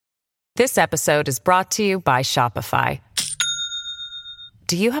This episode is brought to you by Shopify.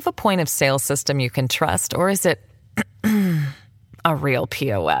 Do you have a point of sale system you can trust, or is it a real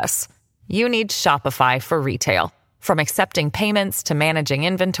POS? You need Shopify for retail. From accepting payments to managing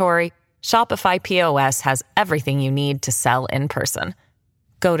inventory, Shopify POS has everything you need to sell in person.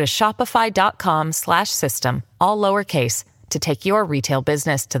 Go to shopify.com/system, all lowercase, to take your retail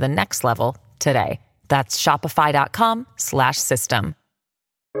business to the next level today. That's shopify.com/system.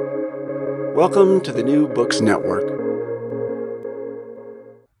 Welcome to the New Books Network.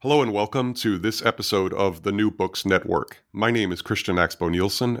 Hello and welcome to this episode of the New Books Network. My name is Christian Axbo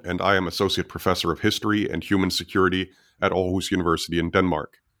Nielsen, and I am Associate Professor of History and Human Security at Aarhus University in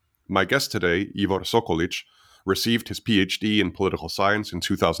Denmark. My guest today, Ivor Sokolic, received his PhD in Political Science in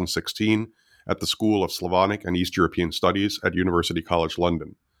 2016 at the School of Slavonic and East European Studies at University College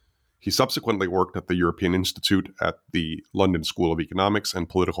London. He subsequently worked at the European Institute at the London School of Economics and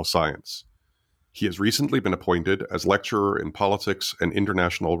Political Science. He has recently been appointed as lecturer in politics and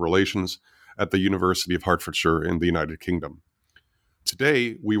international relations at the University of Hertfordshire in the United Kingdom.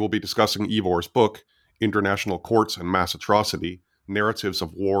 Today, we will be discussing Ivor's book, International Courts and Mass Atrocity: Narratives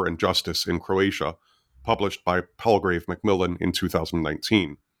of War and Justice in Croatia, published by Palgrave Macmillan in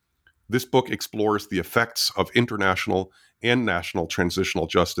 2019. This book explores the effects of international and national transitional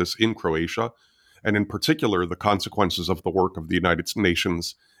justice in Croatia, and in particular the consequences of the work of the United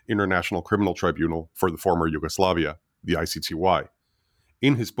Nations International Criminal Tribunal for the former Yugoslavia, the ICTY.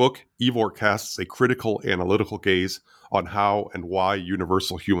 In his book, Ivor casts a critical analytical gaze on how and why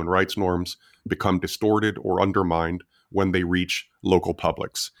universal human rights norms become distorted or undermined when they reach local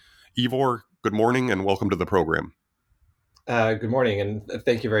publics. Ivor, good morning and welcome to the program. Good morning, and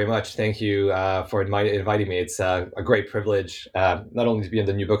thank you very much. Thank you for inviting me. It's a great privilege, not only to be in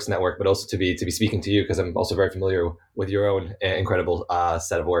the New Books Network, but also to be speaking to you, because I'm also very familiar with your own incredible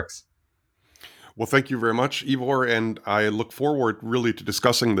set of works. Well, thank you very much, Ivor, and I look forward really to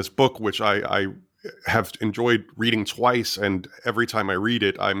discussing this book, which I have enjoyed reading twice, and every time I read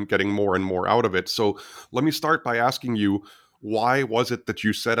it, I'm getting more and more out of it. So let me start by asking you, why was it that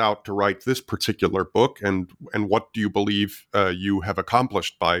you set out to write this particular book, and what do you believe you have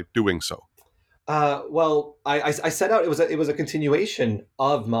accomplished by doing so? Well, I set out. It was a continuation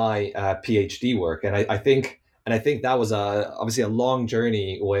of my PhD work, and I think that was obviously a long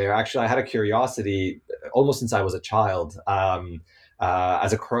journey where actually I had a curiosity almost since I was a child.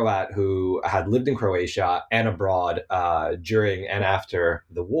 As a Croat who had lived in Croatia and abroad during and after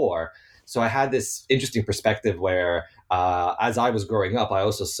the war. So I had this interesting perspective where, as I was growing up, I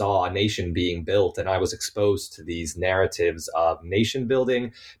also saw a nation being built, and I was exposed to these narratives of nation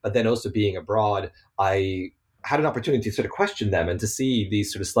building. But then also being abroad, I had an opportunity to sort of question them and to see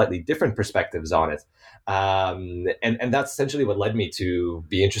these sort of slightly different perspectives on it. And that's essentially what led me to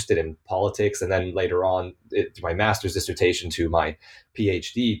be interested in politics, and then later on, to my master's dissertation, to my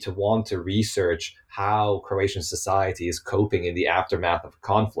PhD, to want to research how Croatian society is coping in the aftermath of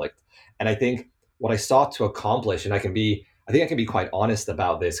conflict. And I think what I sought to accomplish, and I think I can be quite honest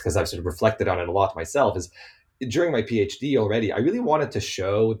about this because I've sort of reflected on it a lot myself, is during my PhD already, I really wanted to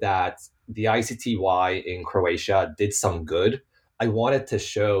show that the ICTY in Croatia did some good. I wanted to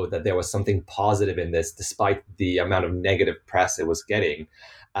show that there was something positive in this, despite the amount of negative press it was getting.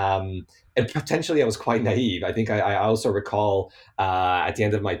 And potentially I was quite naive. I think I also recall at the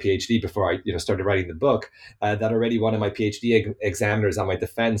end of my PhD, before I started writing the book, that already one of my PhD examiners on my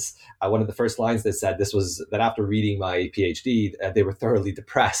defense, one of the first lines they said was that after reading my PhD, they were thoroughly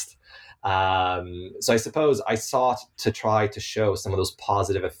depressed. So I suppose I sought to try to show some of those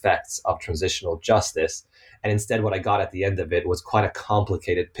positive effects of transitional justice. And instead, what I got at the end of it was quite a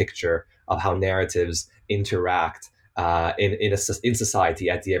complicated picture of how narratives interact in society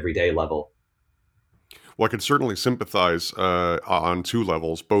at the everyday level. Well, I can certainly sympathize on two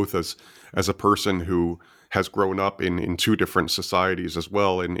levels, both as a person who has grown up in two different societies as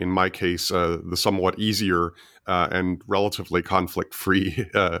well. In my case, the somewhat easier and relatively conflict-free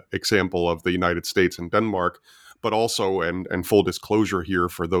example of the United States and Denmark, but also, and full disclosure here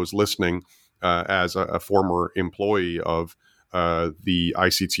for those listening, as a former employee of the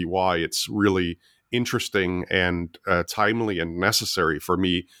ICTY, it's really interesting and timely and necessary for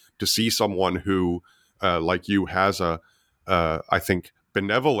me to see someone who, like you, has I think,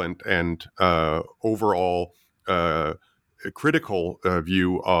 benevolent and overall critical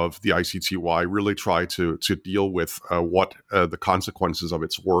view of the ICTY, really try to deal with what the consequences of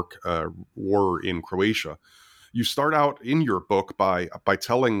its work were in Croatia. You start out in your book by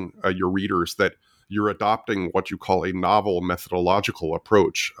telling your readers that you're adopting what you call a novel methodological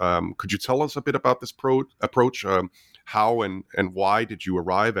approach. Could you tell us a bit about this approach? How and why did you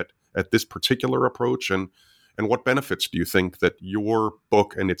arrive at this particular approach, and what benefits do you think that your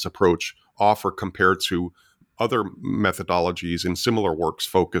book and its approach offer compared to other methodologies in similar works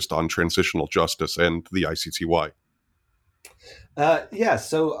focused on transitional justice and the ICTY?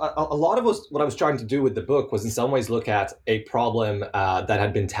 So a lot of what I was trying to do with the book was in some ways look at a problem that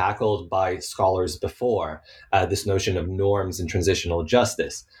had been tackled by scholars before, this notion of norms and transitional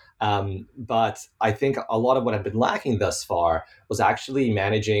justice. But I think a lot of what had been lacking thus far was actually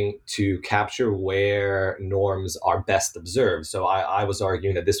managing to capture where norms are best observed. So I was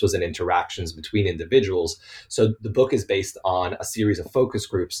arguing that this was in interactions between individuals. So the book is based on a series of focus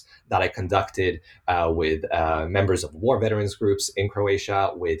groups that I conducted with members of war veterans groups in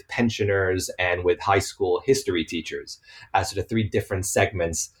Croatia, with pensioners, and with high school history teachers as sort of three different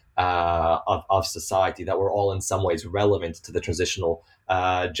segments of society that were all in some ways relevant to the transitional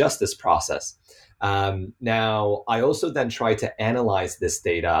justice process. Now, I also then try to analyze this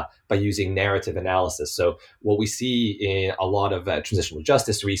data by using narrative analysis. So what we see in a lot of transitional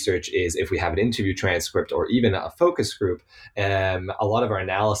justice research is if we have an interview transcript or even a focus group, a lot of our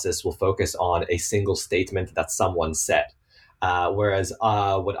analysis will focus on a single statement that someone said. Whereas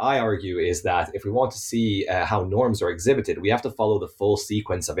what I argue is that if we want to see how norms are exhibited, we have to follow the full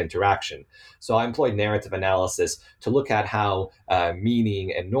sequence of interaction. So I employed narrative analysis to look at how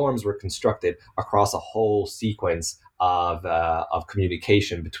meaning and norms were constructed across a whole sequence of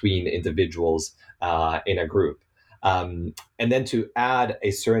communication between individuals in a group. And then to add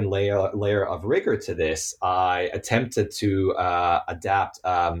a certain layer of rigor to this, I attempted to adapt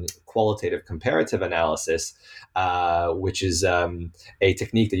qualitative comparative analysis, which is a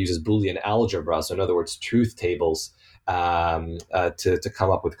technique that uses Boolean algebra. So in other words, truth tables to come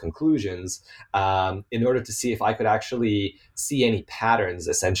up with conclusions in order to see if I could actually see any patterns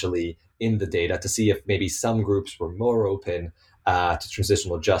essentially in the data, to see if maybe some groups were more open to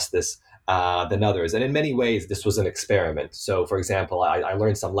transitional justice than others. And in many ways, this was an experiment. So, for example, I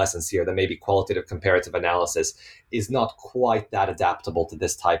learned some lessons here that maybe qualitative comparative analysis is not quite that adaptable to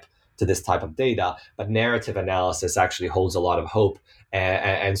this type of data, but narrative analysis actually holds a lot of hope.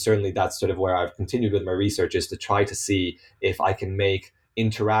 And certainly that's sort of where I've continued with my research, is to try to see if I can make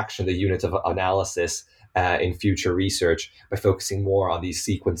interaction the unit of analysis in future research by focusing more on these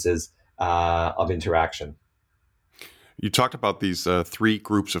sequences of interaction. You talked about these three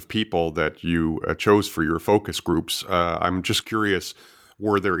groups of people that you chose for your focus groups. I'm just curious,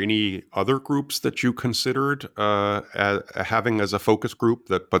 were there any other groups that you considered having as a focus group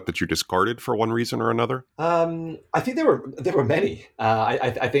that you discarded for one reason or another? I think there were many.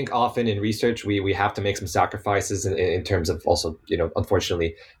 I think often in research we have to make some sacrifices in terms of also,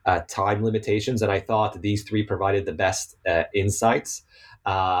 unfortunately, time limitations. And I thought these three provided the best insights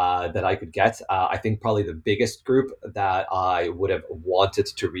that I could get. I think probably the biggest group that I would have wanted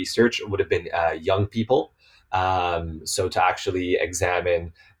to research would have been young people. So to actually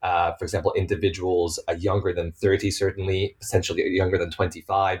examine, for example, individuals younger than 30, certainly, potentially younger than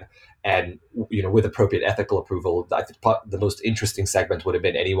 25, and with appropriate ethical approval, I think the most interesting segment would have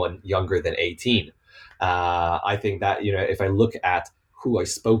been anyone younger than 18. I think that if I look at who I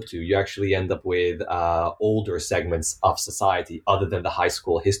spoke to, you actually end up with older segments of society other than the high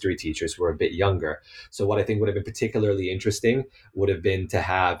school history teachers who are a bit younger. So what I think would have been particularly interesting would have been to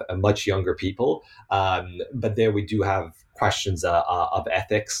have a much younger people. But there we do have questions of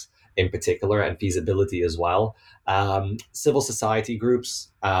ethics in particular and feasibility as well. Civil society groups,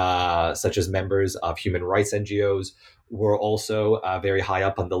 such as members of human rights NGOs, were also very high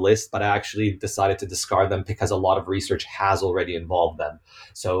up on the list, but I actually decided to discard them because a lot of research has already involved them.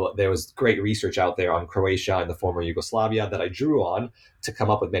 So there was great research out there on Croatia and the former Yugoslavia that I drew on to come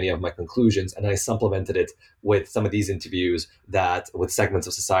up with many of my conclusions, and I supplemented it with some of these interviews with segments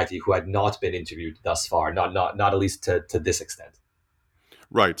of society who had not been interviewed thus far, not at least to this extent.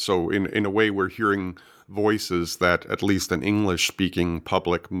 Right. So in a way, we're hearing voices that at least an English-speaking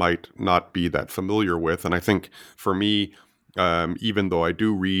public might not be that familiar with. And I think for me, even though I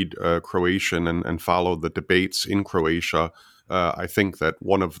do read Croatian and follow the debates in Croatia, I think that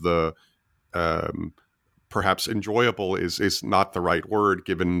one of the perhaps enjoyable is not the right word,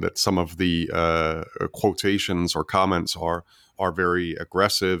 given that some of the quotations or comments are very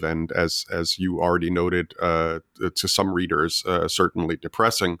aggressive and, as you already noted, to some readers, certainly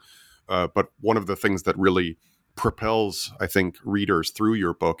depressing. But one of the things that really propels, I think, readers through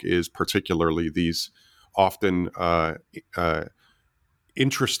your book is particularly these often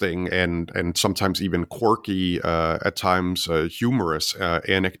interesting and sometimes even quirky, at times humorous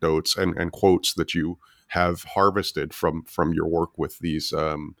anecdotes and quotes that you have harvested from your work with these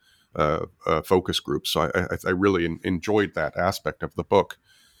focus groups. So I really enjoyed that aspect of the book.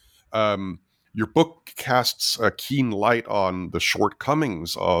 Your book casts a keen light on the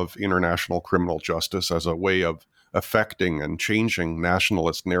shortcomings of international criminal justice as a way of affecting and changing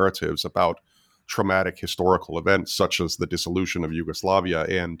nationalist narratives about traumatic historical events such as the dissolution of Yugoslavia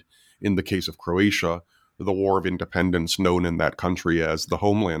and, in the case of Croatia, the War of Independence known in that country as the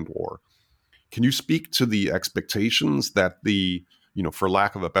Homeland War. Can you speak to the expectations that the, for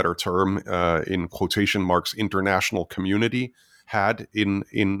lack of a better term, in quotation marks, international community had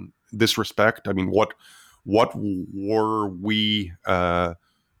in this respect? I mean, what were we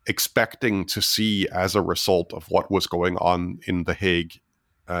expecting to see as a result of what was going on in The Hague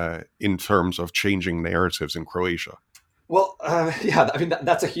in terms of changing narratives in Croatia? Well, I mean,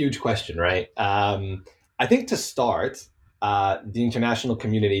 that's a huge question, right? I think to start, the international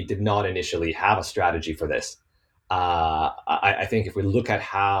community did not initially have a strategy for this. I think if we look at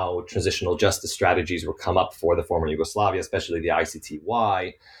how transitional justice strategies were come up for the former Yugoslavia, especially the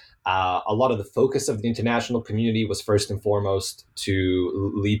ICTY, a lot of the focus of the international community was first and foremost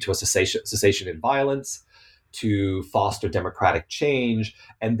to lead to a cessation in violence, to foster democratic change,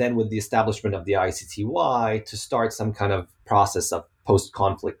 and then with the establishment of the ICTY, to start some kind of process of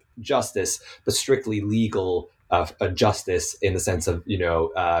post-conflict justice, but strictly legal justice in the sense of,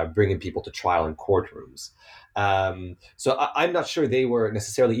 bringing people to trial in courtrooms. So I'm not sure they were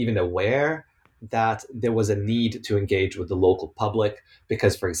necessarily even aware that there was a need to engage with the local public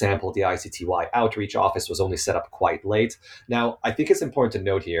because, for example, the ICTY outreach office was only set up quite late. Now, I think it's important to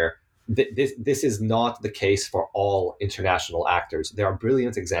note here, this is not the case for all international actors. There are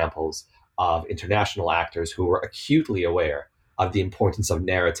brilliant examples of international actors who were acutely aware of the importance of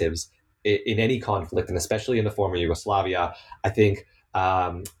narratives in any conflict, and especially in the former Yugoslavia. I think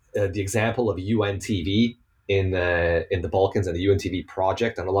the example of UNTV in the Balkans and the UNTV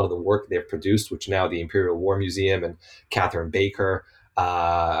project and a lot of the work they've produced, which now the Imperial War Museum and Catherine Baker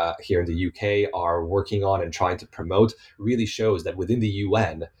here in the UK are working on and trying to promote, really shows that within the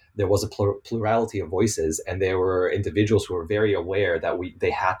UN, there was a plurality of voices, and there were individuals who were very aware that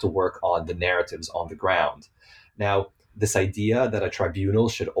they had to work on the narratives on the ground. Now, this idea that a tribunal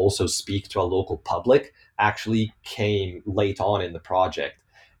should also speak to a local public actually came late on in the project.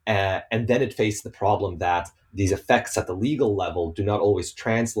 And then it faced the problem that these effects at the legal level do not always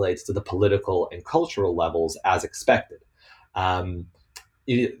translate to the political and cultural levels as expected.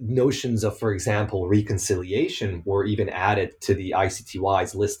 Notions of, for example, reconciliation were even added to the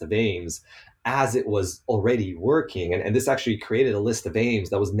ICTY's list of aims as it was already working. And this actually created a list of aims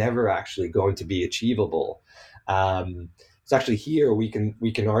that was never actually going to be achievable. So actually here we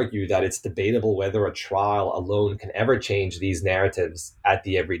can argue that it's debatable whether a trial alone can ever change these narratives at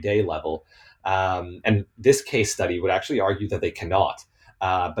the everyday level. And this case study would actually argue that they cannot,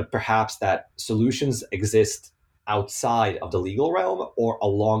 but perhaps that solutions exist outside of the legal realm or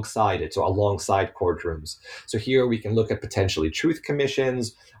alongside it, so alongside courtrooms. So here we can look at potentially truth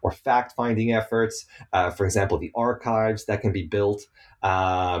commissions or fact-finding efforts, for example, the archives that can be built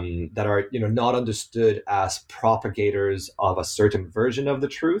that are not understood as propagators of a certain version of the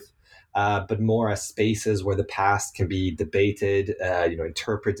truth, but more as spaces where the past can be debated,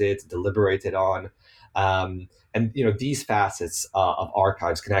 interpreted, deliberated on. And these facets of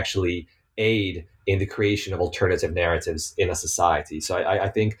archives can actually aid in the creation of alternative narratives in a society. So I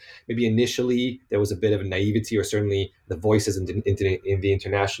think maybe initially there was a bit of a naivety, or certainly the voices in the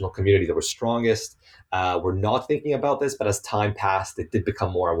international community that were strongest were not thinking about this, but as time passed, they did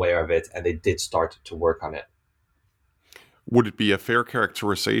become more aware of it, and they did start to work on it. Would it be a fair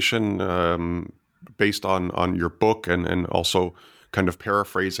characterization based on your book and also kind of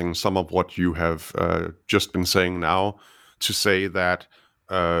paraphrasing some of what you have just been saying now, to say that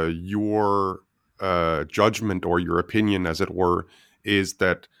your judgment or your opinion, as it were, is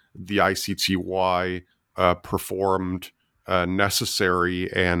that the ICTY performed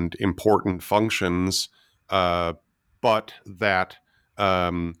necessary and important functions, but that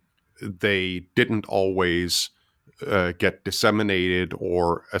they didn't always get disseminated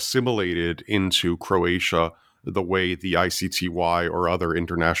or assimilated into Croatia the way the ICTY or other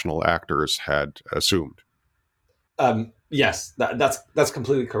international actors had assumed? Yes, that's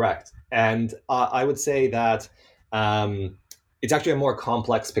completely correct. And I would say that it's actually a more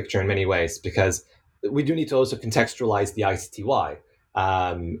complex picture in many ways, because we do need to also contextualize the ICTY.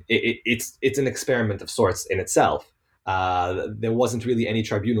 It's an experiment of sorts in itself. There wasn't really any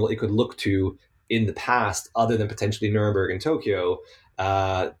tribunal it could look to in the past, other than potentially Nuremberg and Tokyo,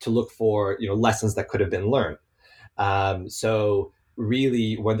 to look for lessons that could have been learned. So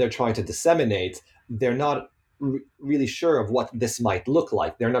really, when they're trying to disseminate, they're not really sure of what this might look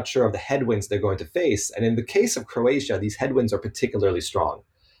like. They're not sure of the headwinds they're going to face. And in the case of Croatia, these headwinds are particularly strong.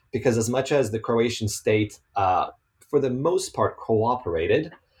 because as much as the Croatian state, for the most part,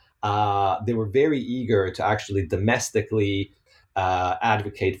 cooperated, they were very eager to actually domestically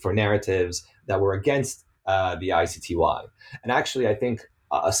advocate for narratives that were against the ICTY. And actually, I think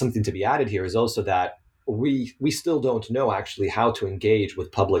something to be added here is also that we still don't know actually how to engage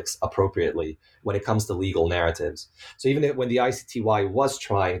with publics appropriately when it comes to legal narratives. So even when the ICTY was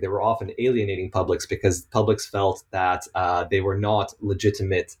trying, they were often alienating publics because publics felt that they were not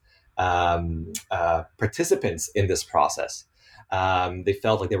legitimate participants in this process. They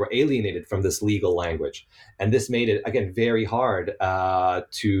felt like they were alienated from this legal language. And this made it, again, very hard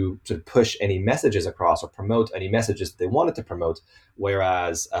to push any messages across or promote any messages that they wanted to promote,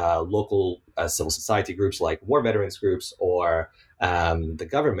 whereas local civil society groups like war veterans groups or the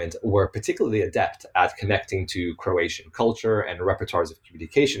government were particularly adept at connecting to Croatian culture and repertoires of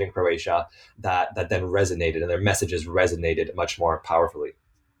communication in Croatia that then resonated, and their messages resonated much more powerfully.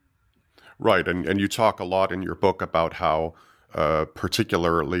 Right, and you talk a lot in your book about how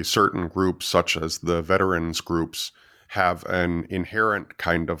particularly certain groups, such as the veterans groups, have an inherent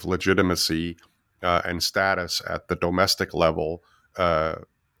kind of legitimacy and status at the domestic level,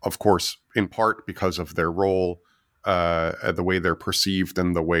 of course, in part because of their role, the way they're perceived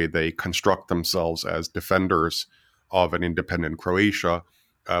and the way they construct themselves as defenders of an independent Croatia,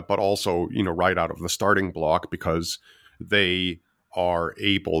 but also, right out of the starting block because they are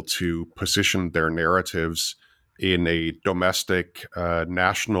able to position their narratives in a domestic,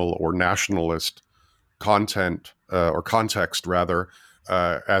 national or nationalist content or context, rather,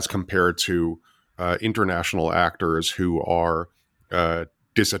 as compared to international actors who are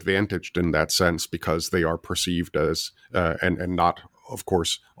disadvantaged in that sense because they are perceived as, and not, of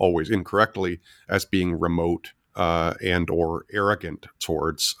course, always incorrectly, as being remote and or arrogant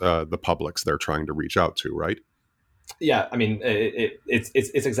towards the publics they're trying to reach out to, right? Yeah, I mean, it's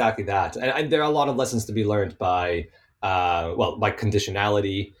exactly that, and there are a lot of lessons to be learned by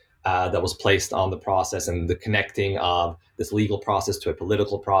conditionality that was placed on the process and the connecting of this legal process to a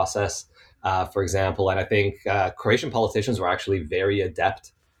political process, for example. And I think Croatian politicians were actually very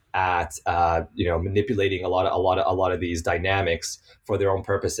adept at manipulating a lot of these dynamics for their own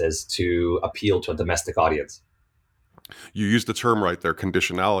purposes to appeal to a domestic audience. You used the term right there,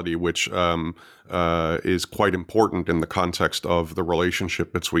 conditionality, which is quite important in the context of the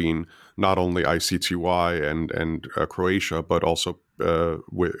relationship between not only ICTY and Croatia, but also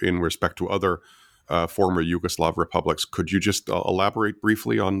in respect to other former Yugoslav republics. Could you just elaborate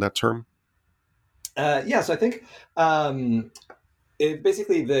briefly on that term? So I think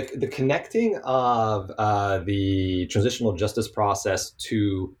basically the connecting of the transitional justice process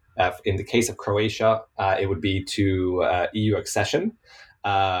to in the case of Croatia, it would be to EU accession,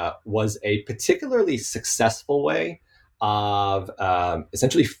 was a particularly successful way of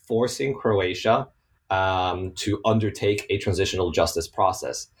essentially forcing Croatia to undertake a transitional justice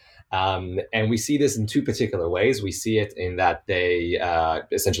process. And we see this in two particular ways. We see it in that they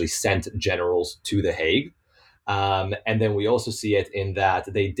essentially sent generals to The Hague. And then we also see it in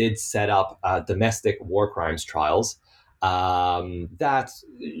that they did set up domestic war crimes trials that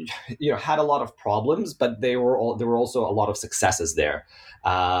had a lot of problems, but there were also a lot of successes there,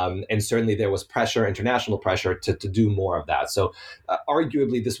 and certainly there was international pressure to do more of that. So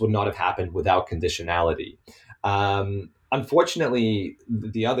arguably, this would not have happened without conditionality. Unfortunately,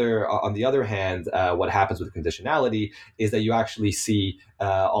 on the other hand, what happens with conditionality is that you actually see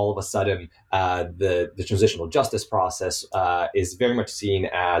all of a sudden the transitional justice process is very much seen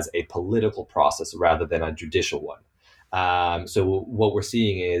as a political process rather than a judicial one. So what we're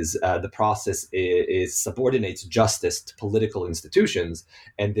seeing is the process is subordinates justice to political institutions,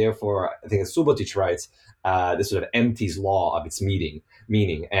 and therefore, I think as Subotic writes, this sort of empties law of its meaning,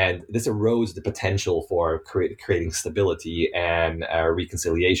 and this erodes the potential for creating stability and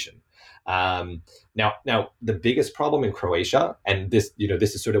reconciliation. Now, the biggest problem in Croatia, and this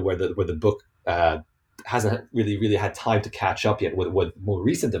is sort of where the book hasn't really had time to catch up yet with more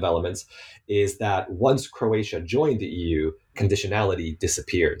recent developments, is that once Croatia joined the EU, conditionality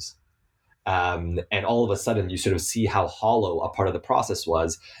disappears. And all of a sudden, you sort of see how hollow a part of the process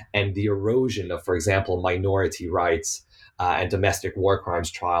was, and the erosion of, for example, minority rights and domestic war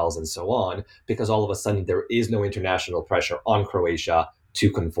crimes trials and so on, because all of a sudden there is no international pressure on Croatia to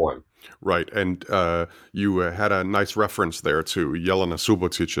conform. Right, and you had a nice reference there to Jelena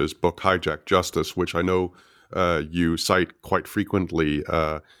Subotic's book Hijacked Justice, which I know you cite quite frequently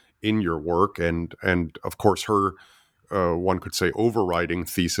in your work, and of course her, one could say, overriding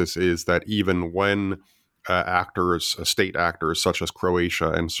thesis is that even when state actors such as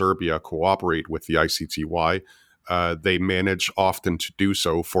Croatia and Serbia cooperate with the ICTY, they manage often to do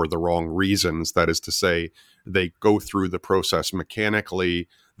so for the wrong reasons. That is to say, they go through the process mechanically,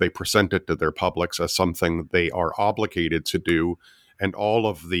 they present it to their publics as something they are obligated to do, and all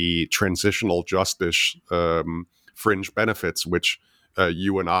of the transitional justice fringe benefits, which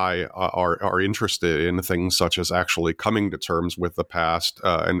you and I are interested in, things such as actually coming to terms with the past,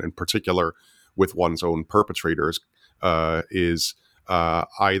 and in particular with one's own perpetrators, is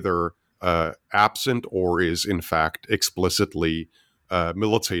either absent or is in fact explicitly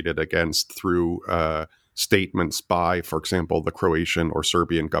militated against through statements by, for example, the Croatian or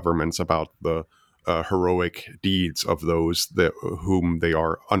Serbian governments about the heroic deeds of those whom they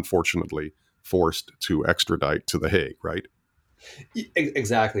are unfortunately forced to extradite to The Hague, right?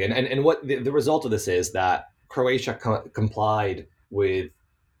 Exactly. And what the result of this is that Croatia complied with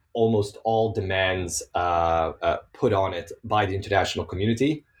almost all demands put on it by the international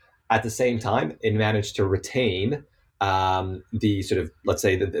community. At the same time, it managed to retain the sort of, let's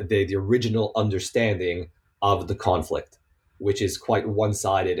say, the original understanding of the conflict, which is quite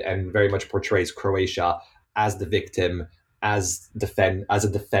one-sided and very much portrays Croatia as the victim, as a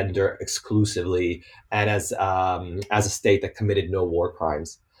defender exclusively, and as a state that committed no war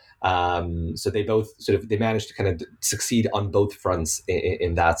crimes. So they both they managed to kind of succeed on both fronts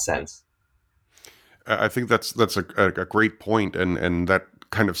in that sense. I think that's a great point, and that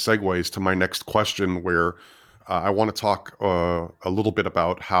kind of segues to my next question, where I want to talk a little bit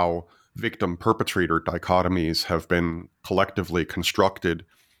about how victim-perpetrator dichotomies have been collectively constructed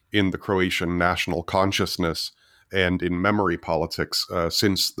in the Croatian national consciousness and in memory politics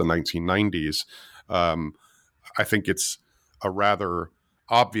since the 1990s. I think it's a rather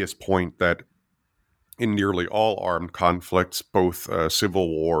obvious point that in nearly all armed conflicts, both civil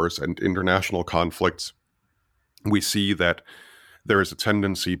wars and international conflicts, we see that there is a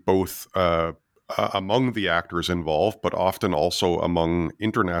tendency both among the actors involved, but often also among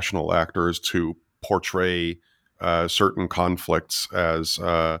international actors, to portray certain conflicts as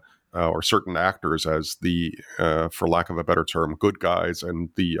or certain actors as the, for lack of a better term, good guys, and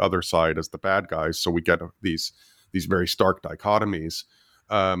the other side as the bad guys. So we get these very stark dichotomies.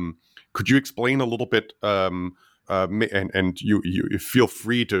 Could you explain a little bit, and you feel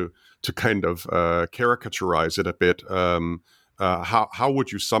free to kind of caricaturize it a bit? How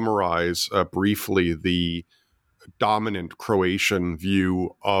would you summarize briefly the dominant Croatian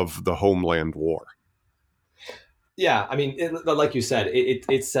view of the homeland war? Yeah, I mean, like you said,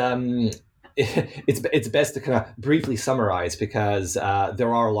 it's best to kind of briefly summarize, because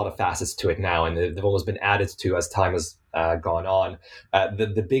there are a lot of facets to it now, and they've almost been added to as time has gone on.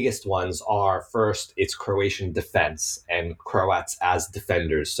 The biggest ones are, first, it's Croatian defense and Croats as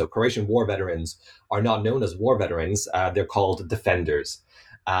defenders. So Croatian war veterans are not known as war veterans; they're called defenders,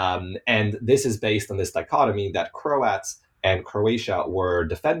 and this is based on this dichotomy that Croats and Croatia were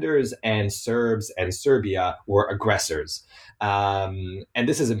defenders, and Serbs and Serbia were aggressors. And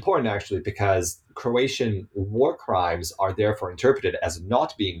this is important, actually, because Croatian war crimes are therefore interpreted as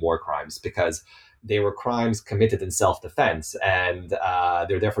not being war crimes, because they were crimes committed in self-defense, and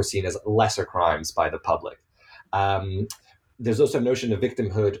they're therefore seen as lesser crimes by the public. There's also a notion of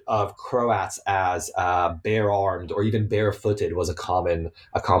victimhood of Croats as bare-armed or even barefooted was a common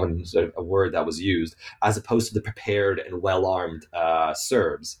sort of a word that was used, as opposed to the prepared and well-armed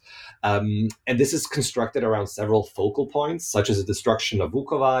Serbs. And this is constructed around several focal points, such as the destruction of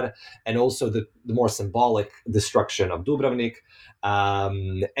Vukovar, and also the more symbolic destruction of Dubrovnik.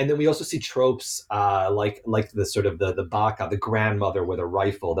 And then we also see tropes like the sort of the baka, the grandmother with a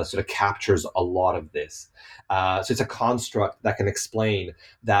rifle, that sort of captures a lot of this. So it's a construct that can explain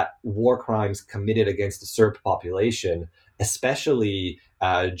that war crimes committed against the Serb population, especially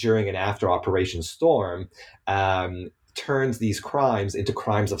during and after Operation Storm, turns these crimes into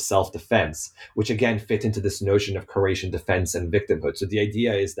crimes of self-defense, which again fit into this notion of Croatian defense and victimhood. So the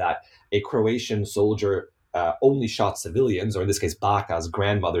idea is that a Croatian soldier only shot civilians, or in this case, bakas,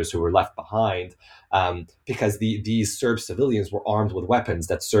 grandmothers, who were left behind, because these Serb civilians were armed with weapons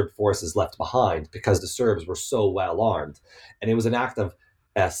that Serb forces left behind, because the Serbs were so well armed. And it was an act of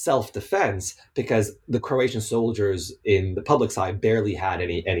self-defense, because the Croatian soldiers in the public side barely had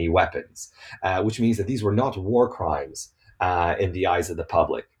any weapons, which means that these were not war crimes in the eyes of the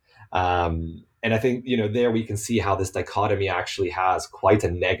public. And I think, there we can see how this dichotomy actually has quite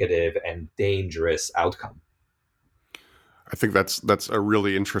a negative and dangerous outcome. I think that's a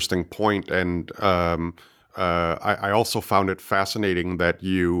really interesting point, and I also found it fascinating that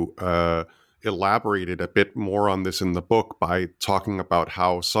you elaborated a bit more on this in the book by talking about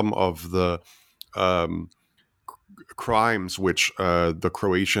how some of the crimes which the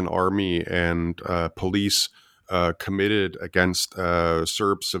Croatian army and police committed against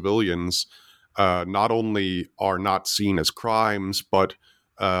Serb civilians not only are not seen as crimes, but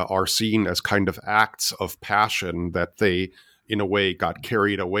are seen as kind of acts of passion that they, in a way, got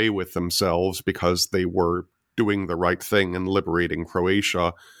carried away with themselves because they were doing the right thing and liberating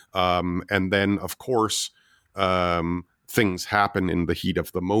Croatia. And then, of course, things happen in the heat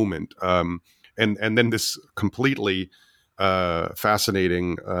of the moment. And then this completely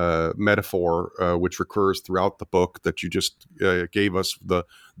fascinating metaphor, which recurs throughout the book that you just gave us, the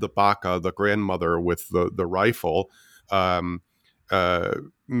baka, the grandmother with the rifle.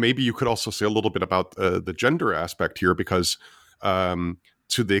 Maybe you could also say a little bit about the gender aspect here, because to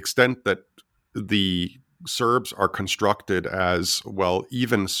the extent that the Serbs are constructed as, well,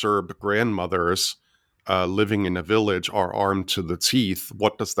 even Serb grandmothers living in a village are armed to the teeth,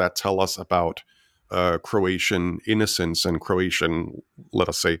 what does that tell us about Croatian innocence and Croatian, let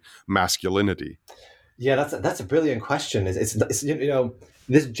us say, masculinity? Yeah, that's a brilliant question. It's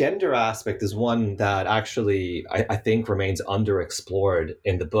this gender aspect is one that actually I think remains underexplored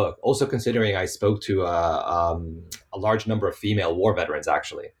in the book. Also, considering I spoke to a large number of female war veterans,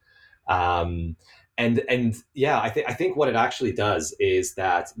 actually. And yeah, I think what it actually does is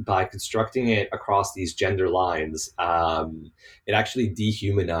that by constructing it across these gender lines, it actually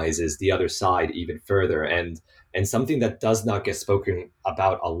dehumanizes the other side even further, and something that does not get spoken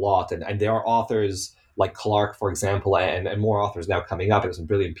about a lot. And there are authors like Clark, for example, and more authors now coming up, and some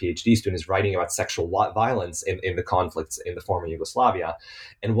brilliant PhD students writing about sexual violence in the conflicts in the former Yugoslavia.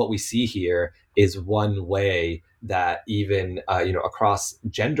 And what we see here is one way that even across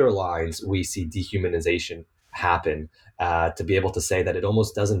gender lines, we see dehumanization happen, to be able to say that it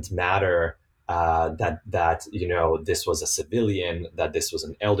almost doesn't matter that this was a civilian, that this was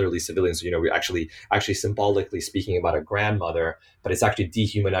an elderly civilian. So we're actually symbolically speaking about a grandmother, but it's actually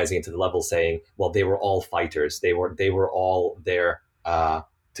dehumanizing it to the level saying, well, they were all fighters. They were all there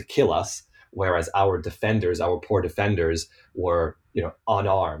to kill us, whereas our poor defenders, were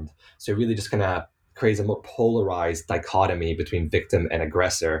unarmed. So it really just kind of creates a more polarized dichotomy between victim and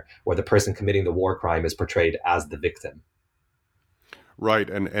aggressor, where the person committing the war crime is portrayed as the victim. Right,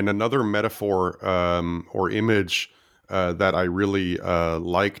 and another metaphor or image that I really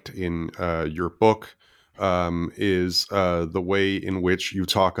liked in your book is the way in which you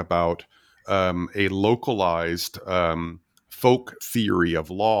talk about a localized folk theory of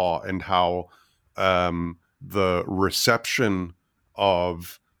law, and how the reception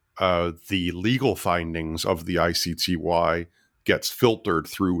of the legal findings of the ICTY gets filtered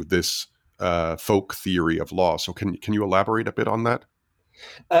through this folk theory of law. So can you elaborate a bit on that?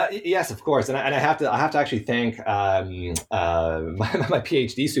 Yes, of course, and I have to actually thank my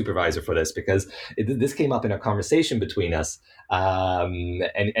PhD supervisor for this, because this came up in a conversation between us,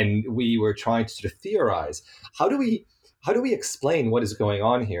 and we were trying to sort of theorize how do we explain what is going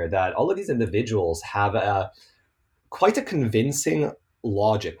on here, that all of these individuals have quite a convincing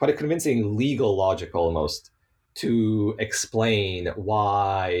logic, quite a convincing legal logic almost, to explain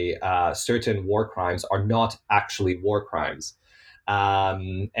why certain war crimes are not actually war crimes.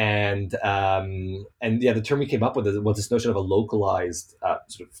 And yeah, the term we came up with was this notion of a localized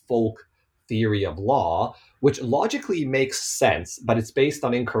sort of folk theory of law, which logically makes sense, but it's based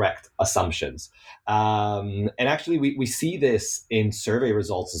on incorrect assumptions. And actually, we see this in survey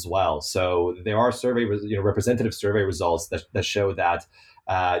results as well. So there are representative survey results that show that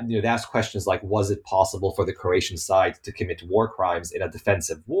they ask questions like, was it possible for the Croatian side to commit war crimes in a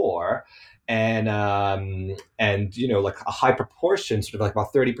defensive war? And like a high proportion, sort of like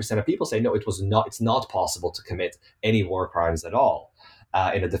about 30% of people say, no, it's not possible to commit any war crimes at all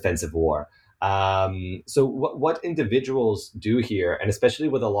in a defensive war. So what individuals do here, and especially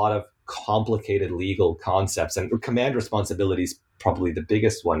with a lot of complicated legal concepts, and command responsibilities, probably the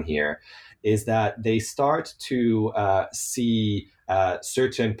biggest one here, is that they start to see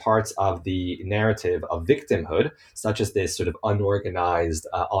certain parts of the narrative of victimhood, such as this sort of unorganized,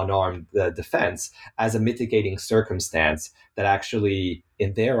 unarmed defense, as a mitigating circumstance that actually,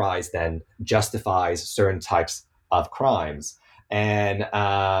 in their eyes, then justifies certain types of crimes. And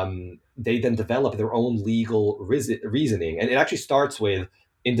they then develop their own legal reasoning. And it actually starts with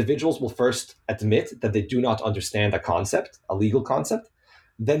individuals will first admit that they do not understand a legal concept.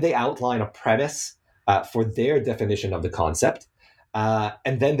 Then they outline a premise for their definition of the concept.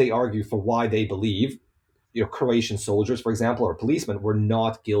 And then they argue for why they believe, Croatian soldiers, for example, or policemen were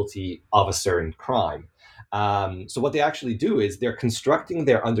not guilty of a certain crime. So what they actually do is they're constructing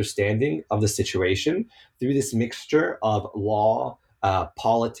their understanding of the situation through this mixture of law,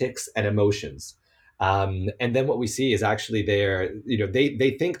 politics, and emotions. And then what we see is actually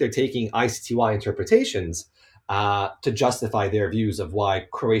they think they're taking ICTY interpretations to justify their views of why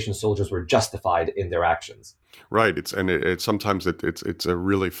Croatian soldiers were justified in their actions. Right. It's sometimes it's a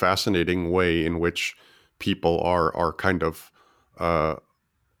really fascinating way in which people are kind of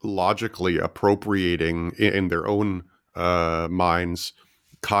logically appropriating in their own minds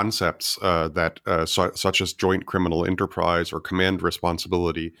concepts such as joint criminal enterprise or command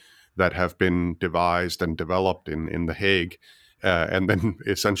responsibility that have been devised and developed in The Hague, and then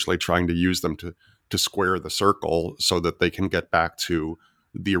essentially trying to use them to square the circle so that they can get back to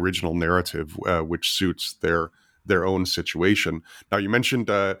the original narrative, which suits their own situation. Now, you mentioned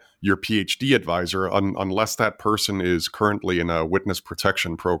your PhD advisor. Unless that person is currently in a witness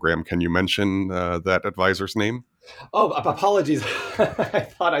protection program, can you mention that advisor's name? Oh, apologies. I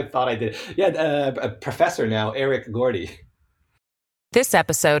thought I did. Yeah, a professor now, Eric Gordy. This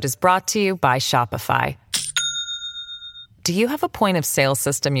episode is brought to you by Shopify. Do you have a point of sale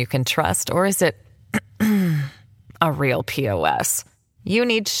system you can trust, or is it a real POS? You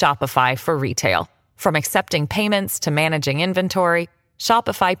need Shopify for retail. From accepting payments to managing inventory,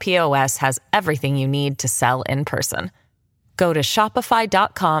 Shopify POS has everything you need to sell in person. Go to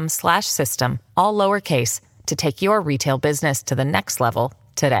shopify.com/system, all lowercase, to take your retail business to the next level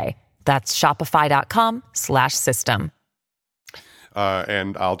today. That's shopify.com/system.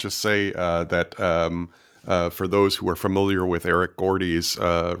 And I'll just say that for those who are familiar with Eric Gordy's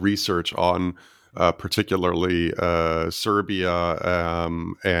research on particularly Serbia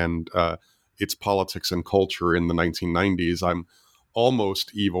and its politics and culture in the 1990s, I'm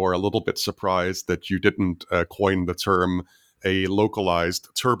almost, Ivor, a little bit surprised that you didn't coin the term a localized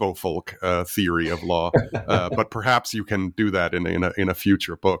turbofolk theory of law, but perhaps you can do that in a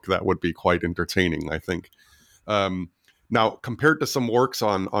future book. That would be quite entertaining, I think. Now, compared to some works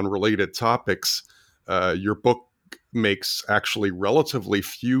on related topics, your book makes actually relatively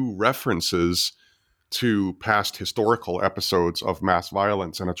few references to past historical episodes of mass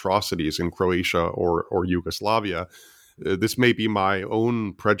violence and atrocities in Croatia or Yugoslavia. This may be my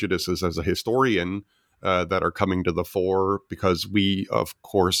own prejudices as a historian that are coming to the fore, because we, of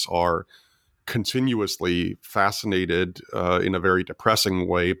course, are continuously fascinated in a very depressing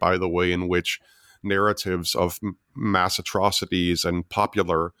way by the way in which narratives of mass atrocities and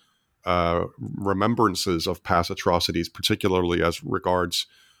popular remembrances of past atrocities, particularly as regards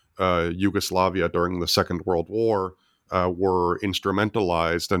Yugoslavia during the Second World War, were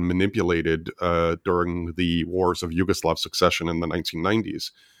instrumentalized and manipulated during the wars of Yugoslav succession in the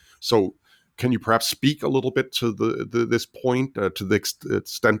 1990s. So can you perhaps speak a little bit to this point, to the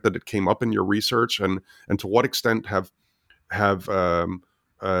extent that it came up in your research, and to what extent have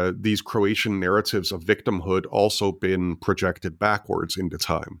these Croatian narratives of victimhood also been projected backwards into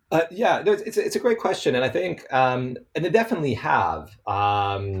time? Yeah, no, it's a great question, and I think, and they definitely have.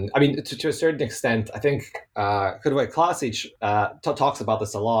 I mean, to a certain extent, I think Hrvoje Klasić talks about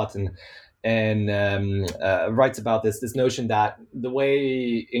this a lot, and writes about this notion that the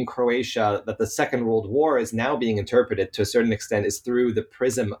way in Croatia that the Second World War is now being interpreted to a certain extent is through the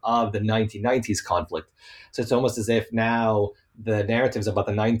prism of the 1990s conflict. So it's almost as if now the narratives about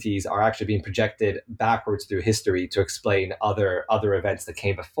the 90s are actually being projected backwards through history to explain other events that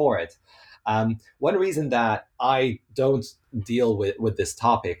came before it. One reason that I don't deal with this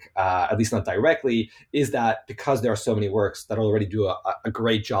topic, at least not directly, is that because there are so many works that already do a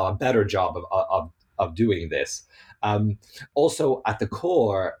great job, a better job of doing this. Also, at the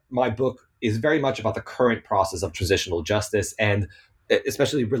core, my book is very much about the current process of transitional justice and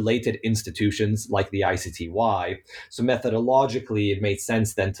especially related institutions like the ICTY. So methodologically, it made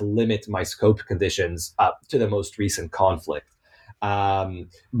sense then to limit my scope conditions to the most recent conflict.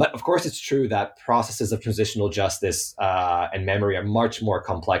 But of course, it's true that processes of transitional justice and memory are much more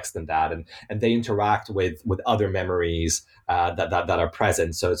complex than that, and they interact with other memories that are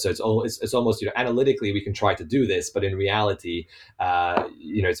present. So it's almost, analytically we can try to do this, but in reality,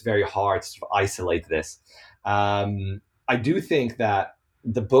 it's very hard to sort of isolate this. I do think that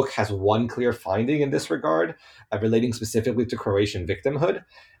the book has one clear finding in this regard, relating specifically to Croatian victimhood,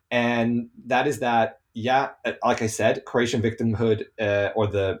 and that is that, yeah, like I said, Croatian victimhood,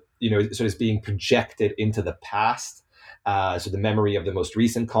 sort of being projected into the past. So the memory of the most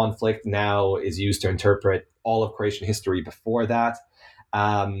recent conflict now is used to interpret all of Croatian history before that.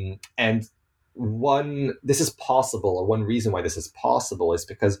 And this is possible, or one reason why this is possible is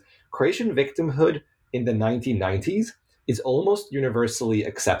because Croatian victimhood in the 1990s is almost universally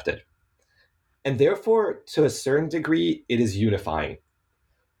accepted. And therefore, to a certain degree, it is unifying.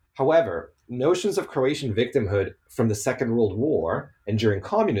 However, notions of Croatian victimhood from the Second World War and during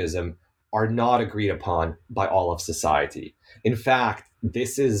communism are not agreed upon by all of society. In fact,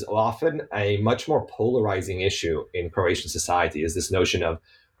 this is often a much more polarizing issue in Croatian society, is this notion of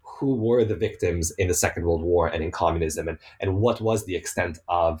who were the victims in the Second World War and in communism, and what was the extent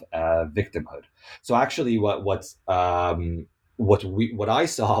of victimhood. So actually what I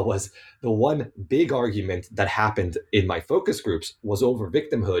saw was the one big argument that happened in my focus groups was over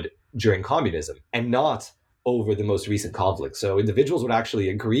victimhood during communism and not over the most recent conflict. So individuals would actually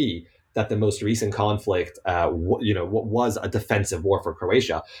agree that the most recent conflict, was a defensive war for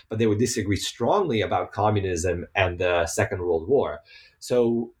Croatia, but they would disagree strongly about communism and the Second World War.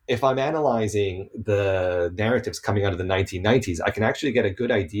 So if I'm analyzing the narratives coming out of the 1990s, I can actually get a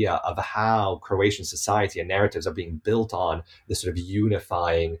good idea of how Croatian society and narratives are being built on this sort of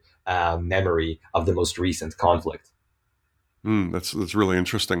unifying memory of the most recent conflict. That's really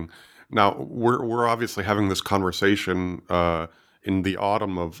interesting. Now, we're obviously having this conversation in the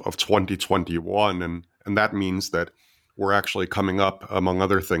autumn of 2021, and that means that we're actually coming up, among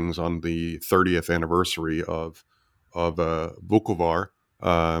other things, on the 30th anniversary of Vukovar,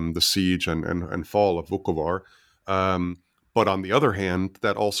 the siege and fall of Vukovar. But on the other hand,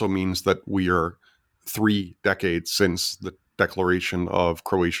 that also means that we are 3 decades since the declaration of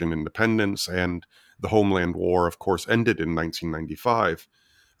Croatian independence, and the Homeland War, of course, ended in 1995.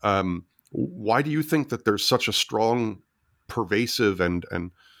 Why do you think that there's such a strong, pervasive and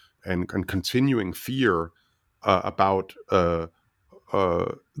continuing fear about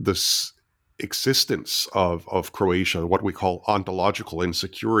this existence of Croatia, what we call ontological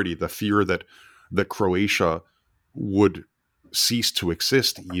insecurity, the fear that Croatia would cease to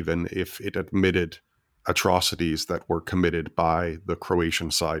exist even if it admitted atrocities that were committed by the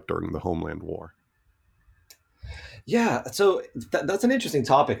Croatian side during the Homeland War? Yeah, so that's an interesting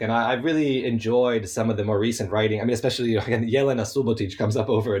topic, and I really enjoyed some of the more recent writing. I mean, especially again, Jelena Subotic comes up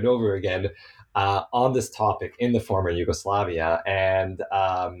over and over again on this topic in the former Yugoslavia, and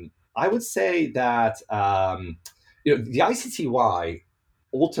I would say that the ICTY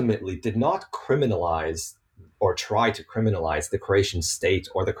ultimately did not criminalize or try to criminalize the Croatian state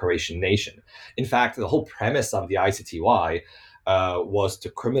or the Croatian nation. In fact, the whole premise of the ICTY was to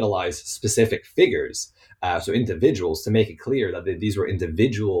criminalize specific figures, so individuals, to make it clear that these were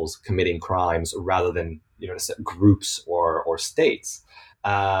individuals committing crimes rather than groups or states.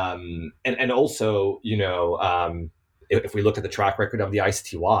 And also, if we look at the track record of the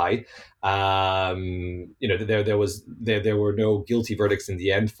ICTY, there were no guilty verdicts in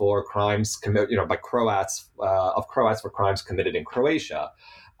the end for crimes committed, by Croats for crimes committed in Croatia.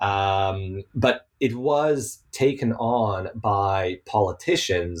 But it was taken on by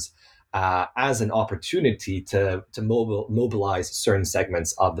politicians as an opportunity to mobilize certain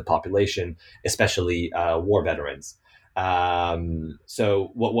segments of the population, especially war veterans.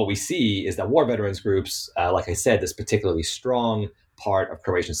 So what we see is that war veterans groups, like I said, this particularly strong part of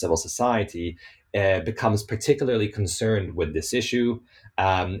Croatian civil society, becomes particularly concerned with this issue,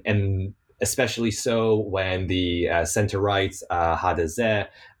 and especially so when the center-right HDZ,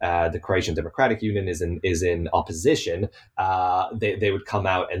 the Croatian Democratic Union, is in opposition. They would come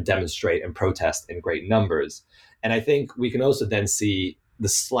out and demonstrate and protest in great numbers. And I think we can also then see the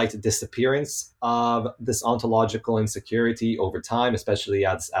slight disappearance of this ontological insecurity over time, especially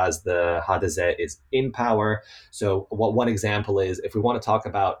as the HDZ is in power. So one example is, if we want to talk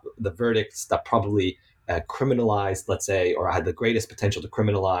about the verdicts that probably criminalized, let's say, or had the greatest potential to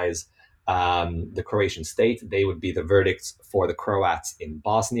criminalize the Croatian state, they would be the verdicts for the Croats in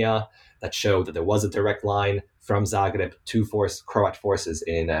Bosnia that showed that there was a direct line from Zagreb to Croat forces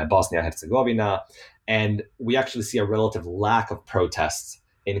in Bosnia-Herzegovina. And we actually see a relative lack of protests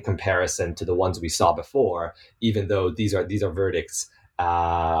in comparison to the ones we saw before, even though these are verdicts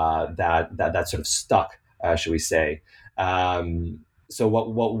that sort of stuck, should we say. So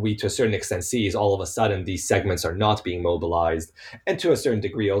what we, to a certain extent, see is all of a sudden these segments are not being mobilized. And to a certain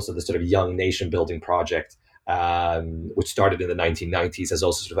degree, also the sort of young nation building project, which started in the 1990s, has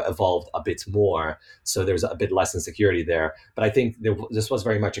also sort of evolved a bit more. So there's a bit less insecurity there. But I think this was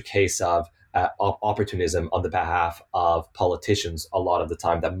very much a case of opportunism on the behalf of politicians a lot of the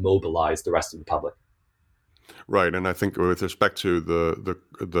time that mobilized the rest of the public. Right, and I think with respect to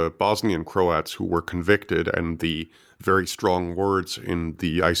the Bosnian Croats who were convicted and the very strong words in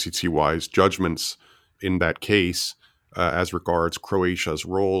the ICTY's judgments in that case as regards Croatia's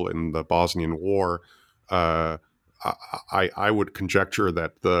role in the Bosnian War, I would conjecture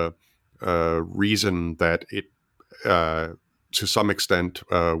that the reason that it, to some extent,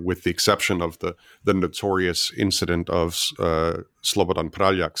 with the exception of the notorious incident of Slobodan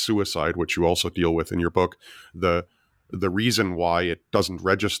Praljak's suicide, which you also deal with in your book, the reason why it doesn't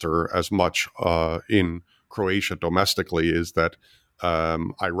register as much in Croatia domestically is that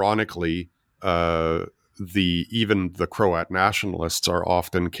Ironically, even the Croat nationalists are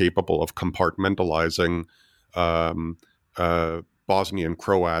often capable of compartmentalizing Bosnian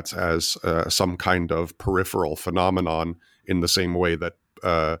Croats as some kind of peripheral phenomenon in the same way that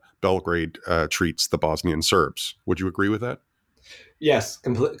Belgrade treats the Bosnian Serbs. Would you agree with that? Yes,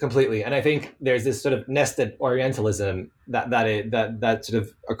 completely. And I think there's this sort of nested Orientalism that sort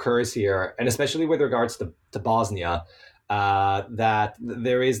of occurs here, and especially with regards to Bosnia, that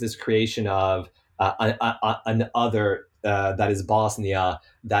there is this creation of an other that is Bosnia,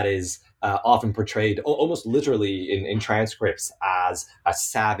 that is often portrayed almost literally in transcripts as a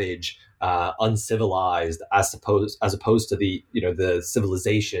savage, uncivilized, as opposed to the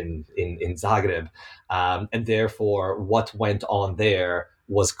civilization in Zagreb, and therefore what went on there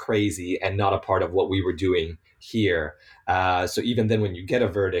was crazy and not a part of what we were doing here. So even then, when you get a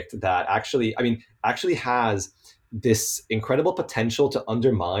verdict that actually has this incredible potential to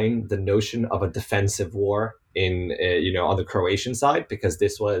undermine the notion of a defensive war in on the Croatian side, because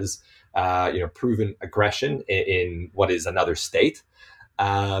this was proven aggression in what is another state.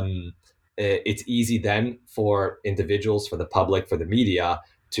 It's easy then for individuals, for the public, for the media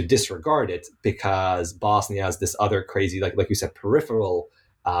to disregard it, because Bosnia is this other crazy, like you said, peripheral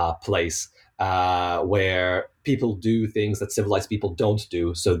place where people do things that civilized people don't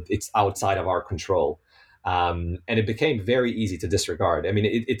do. So it's outside of our control. And it became very easy to disregard. I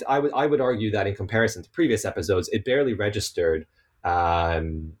mean, I would argue that in comparison to previous episodes, it barely registered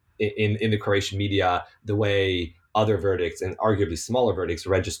in the Croatian media the way other verdicts, and arguably smaller verdicts,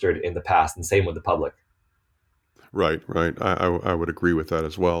 registered in the past, and same with the public. Right. I would agree with that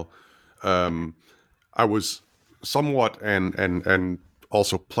as well. I was somewhat and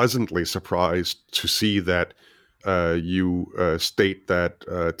also pleasantly surprised to see that you state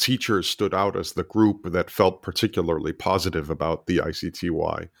that teachers stood out as the group that felt particularly positive about the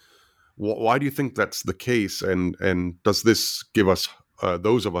ICTY. Why do you think that's the case? And does this give us,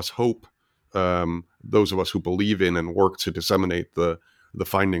 those of us, hope, those of us who believe in and work to disseminate the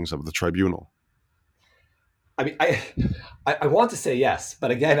findings of the tribunal? I mean, I want to say yes,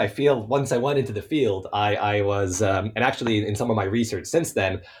 but again, I feel once I went into the field, I was, and actually in some of my research since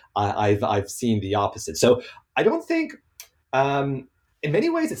then, I've seen the opposite. So I don't think, in many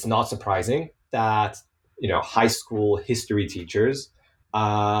ways, it's not surprising that high school history teachers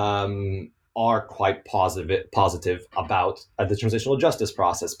are quite positive about the transitional justice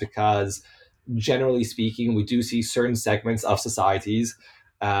process, because generally speaking, we do see certain segments of societies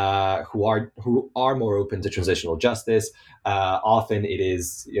who are more open to transitional justice. Often it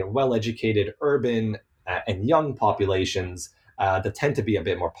is well-educated, urban, and young populations that tend to be a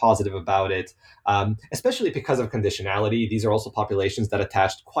bit more positive about it, especially because of conditionality. These are also populations that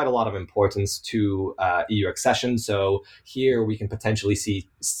attached quite a lot of importance to EU accession. So here we can potentially see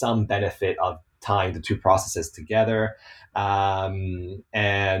some benefit of tying the two processes together. And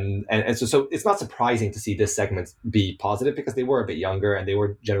so it's not surprising to see this segment be positive, because they were a bit younger and they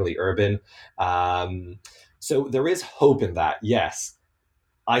were generally urban. So there is hope in that, yes.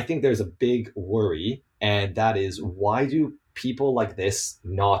 I think there's a big worry, and that is, why do people like this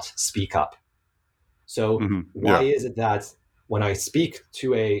not speak up? So why is it that when I speak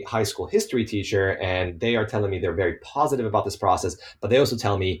to a high school history teacher and they are telling me they're very positive about this process, but they also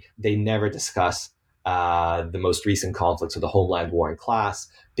tell me they never discuss the most recent conflicts of the homeland war in class,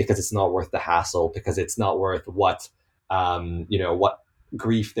 because it's not worth the hassle, because it's not worth what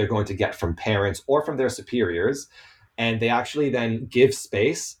grief they're going to get from parents or from their superiors. And they actually then give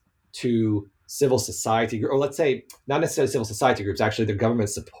space to civil society, or let's say not necessarily civil society groups, actually the government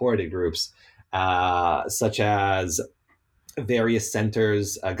supported groups, such as various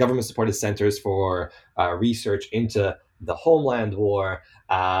centers, government supported centers for research into the homeland war,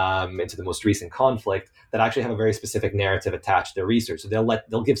 into the most recent conflict, that actually have a very specific narrative attached to their research. So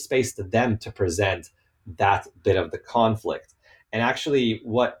they'll give space to them to present that bit of the conflict. And actually,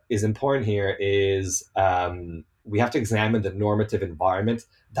 what is important here is we have to examine the normative environment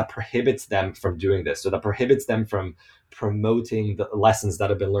that prohibits them from doing this. So that prohibits them from promoting the lessons that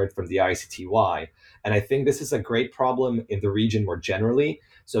have been learned from the ICTY. And I think this is a great problem in the region more generally.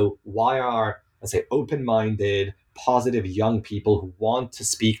 So why are, let's say, open-minded, positive young people who want to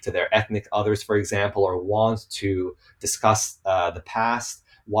speak to their ethnic others, for example, or want to discuss the past,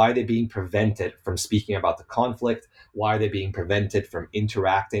 why are they being prevented from speaking about the conflict? Why are they being prevented from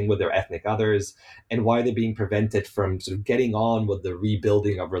interacting with their ethnic others? And why are they being prevented from sort of getting on with the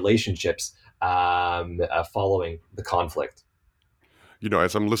rebuilding of relationships following the conflict?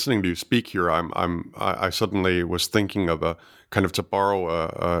 As I'm listening to you speak here, I suddenly was thinking of a kind of, to borrow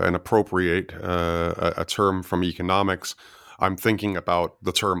and appropriate a term from economics, I'm thinking about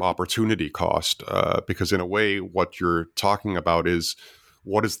the term opportunity cost, because in a way, what you're talking about is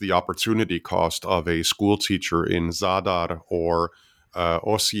what is the opportunity cost of a school teacher in Zadar or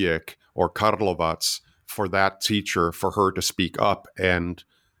Osijek or Karlovac, for that teacher, for her to speak up and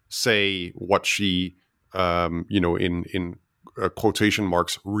say what she, in quotation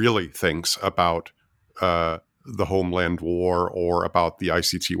marks, really thinks about the Homeland War or about the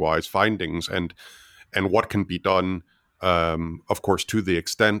ICTY's findings, and what can be done, of course, to the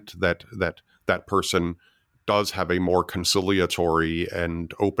extent that that person does have a more conciliatory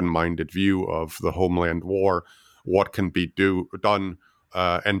and open-minded view of the Homeland War, what can be done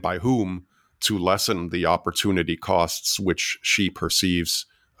and by whom to lessen the opportunity costs which she perceives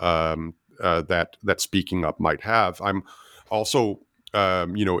that speaking up might have. I'm also,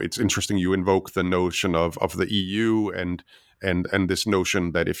 it's interesting you invoke the notion of the EU and this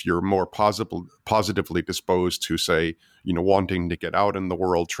notion that if you're more positively disposed to, say, wanting to get out in the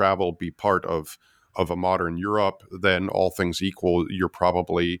world, travel, be part of a modern Europe, then all things equal, you're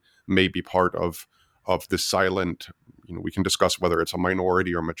probably maybe part of this silent, we can discuss whether it's a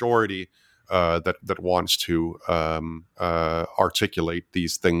minority or majority that wants to articulate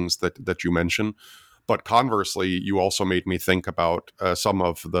these things that you mention. But conversely, you also made me think about some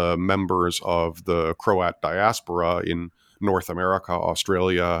of the members of the Croat diaspora in North America,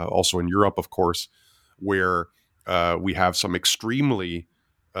 Australia, also in Europe, of course, where we have some extremely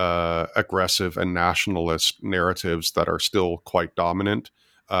aggressive and nationalist narratives that are still quite dominant.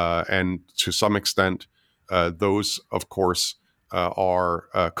 And to some extent, those, of course,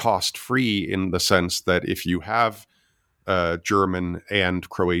 are cost-free in the sense that if you have German and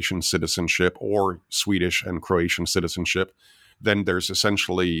Croatian citizenship or Swedish and Croatian citizenship, then there's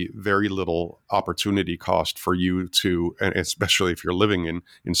essentially very little opportunity cost for you to, and especially if you're living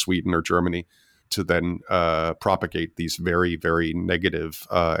in Sweden or Germany, to then propagate these very, very negative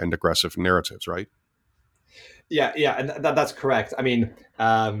and aggressive narratives, right? Yeah, and that's correct. I mean,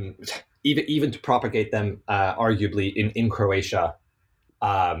 even to propagate them, arguably in Croatia,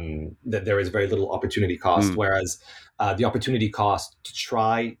 that there is very little opportunity cost, whereas the opportunity cost to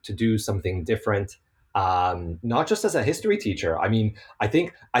try to do something different, not just as a history teacher. I mean, I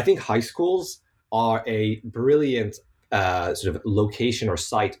think high schools are a brilliant sort of location or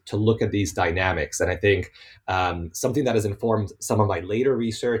site to look at these dynamics, and I think something that has informed some of my later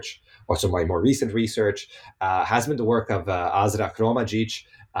research or some of my more recent research has been the work of Azra Kromajic,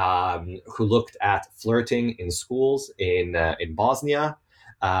 who looked at flirting in schools in Bosnia.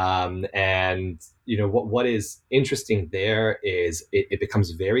 And what is interesting there is it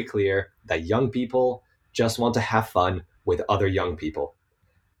becomes very clear that young people just want to have fun with other young people,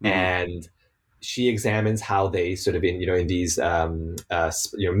 and she examines how they sort of in these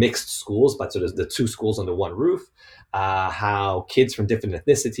mixed schools, but sort of the two schools under one roof, how kids from different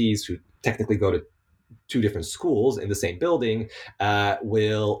ethnicities who technically go to two different schools in the same building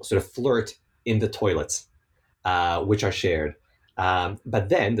will sort of flirt in the toilets, which are shared. But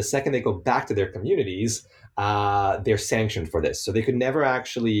then the second they go back to their communities, they're sanctioned for this. So they could never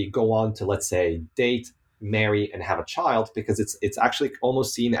actually go on to, let's say, date, marry, and have a child, because it's actually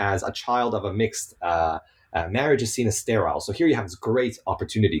almost seen as a child of a mixed marriage is seen as sterile. So here you have this great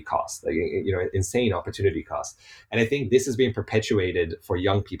opportunity cost, insane opportunity cost. And I think this is being perpetuated for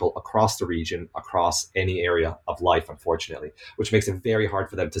young people across the region, across any area of life, unfortunately, which makes it very hard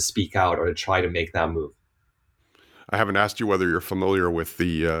for them to speak out or to try to make that move. I haven't asked you whether you're familiar with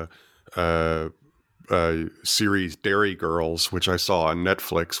the series Dairy Girls, which I saw on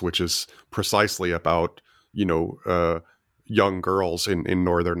Netflix, which is precisely about young girls in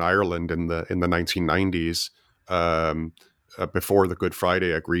Northern Ireland in the 1990s, before the Good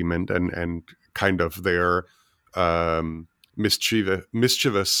Friday Agreement, and kind of their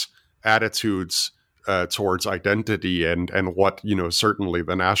mischievous attitudes towards identity and what certainly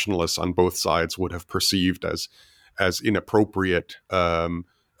the nationalists on both sides would have perceived as inappropriate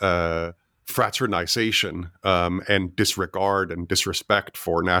fraternization and disregard and disrespect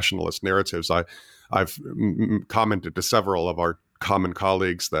for nationalist narratives. I've commented to several of our common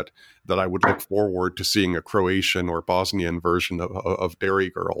colleagues that I would look forward to seeing a Croatian or Bosnian version of Dairy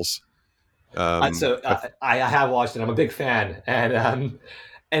Girls. I have watched it. I'm a big fan, and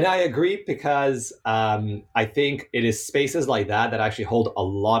I agree, because I think it is spaces like that actually hold a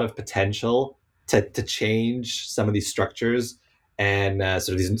lot of potential to change some of these structures and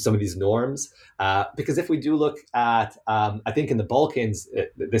some of these norms. Because if we do look at, I think in the Balkans,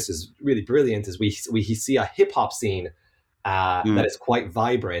 this is really brilliant, is we see a hip hop scene that is quite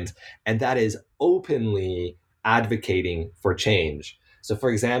vibrant and that is openly advocating for change. So, for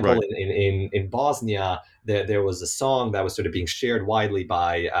example, Right. in Bosnia, there was a song that was sort of being shared widely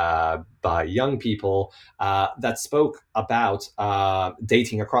by young people that spoke about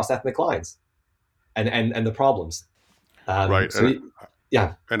dating across ethnic lines and the problems. Right. So,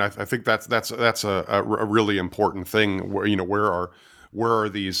 yeah, I think that's a really important thing. Where where are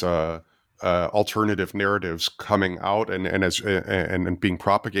these alternative narratives coming out and being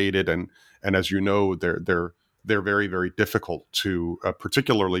propagated, and as you know, they're very, very difficult to,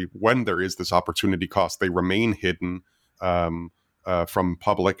 particularly when there is this opportunity cost. They remain hidden from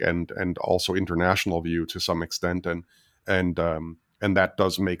public and also international view to some extent, and and that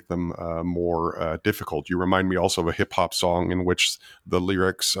does make them more difficult. You remind me also of a hip hop song in which the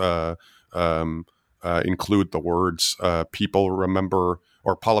lyrics include the words "People remember,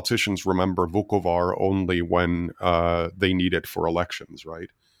 or politicians remember Vukovar only when they need it for elections." Right?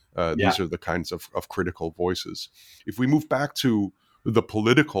 yeah. These are the kinds of critical voices. If we move back to the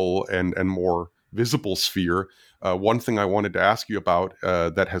political and more visible sphere, one thing I wanted to ask you about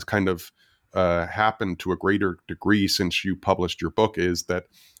that has kind of happened to a greater degree since you published your book is that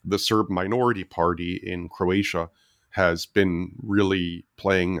the Serb minority party in Croatia has been really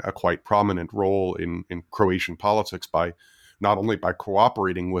playing a quite prominent role in Croatian politics by not only by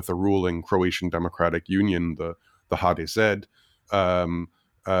cooperating with the ruling Croatian Democratic Union, the HDZ,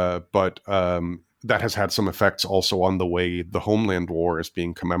 but that has had some effects also on the way the Homeland War is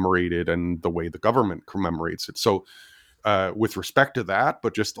being commemorated and the way the government commemorates it. So with respect to that,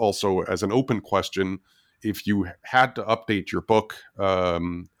 but just also as an open question, if you had to update your book,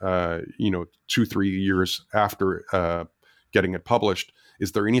 2-3 years after getting it published,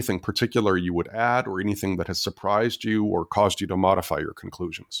 is there anything particular you would add, or anything that has surprised you or caused you to modify your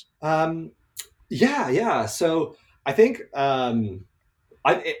conclusions? Yeah. So I think I'm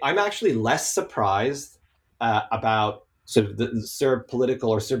actually less surprised about sort of the Serb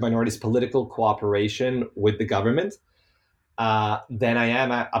political or Serb minorities' political cooperation with the government than I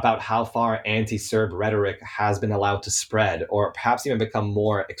am about how far anti-Serb rhetoric has been allowed to spread, or perhaps even become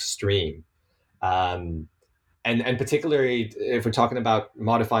more extreme. Um, and particularly if we're talking about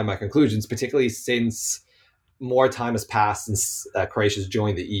modifying my conclusions, particularly since more time has passed since Croatia's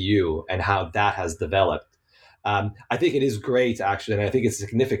joined the EU and how that has developed. I think it is great, actually, and I think it's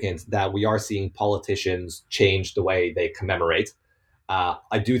significant that we are seeing politicians change the way they commemorate.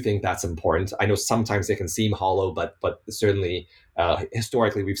 I do think that's important. I know sometimes it can seem hollow, but certainly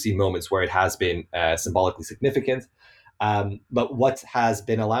historically we've seen moments where it has been symbolically significant. But what has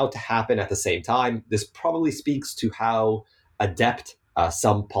been allowed to happen at the same time, this probably speaks to how adept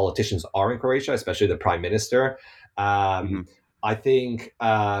some politicians are in Croatia, especially the prime minister. Mm-hmm. I think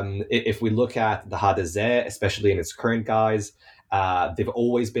if we look at the HDZ, especially in its current guise, they've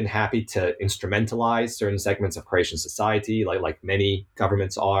always been happy to instrumentalize certain segments of Croatian society, like many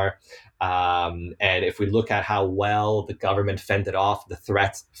governments are. And if we look at how well the government fended off the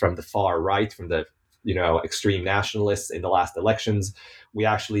threat from the far right, from the extreme nationalists in the last elections, we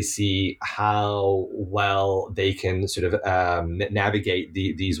actually see how well they can sort of navigate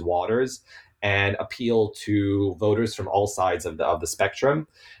these waters and appeal to voters from all sides of the spectrum.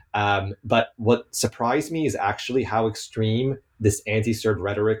 But what surprised me is actually how extreme this anti-Serb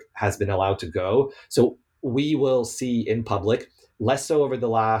rhetoric has been allowed to go. So we will see in public, less so over the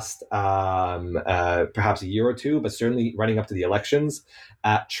last perhaps a year or two, but certainly running up to the elections,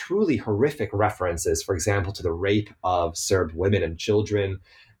 truly horrific references, for example, to the rape of Serb women and children.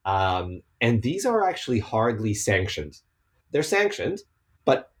 And these are actually hardly sanctioned. They're sanctioned,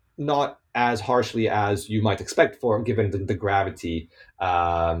 but not as harshly as you might expect for given the gravity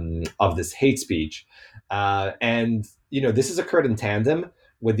of this hate speech. And this has occurred in tandem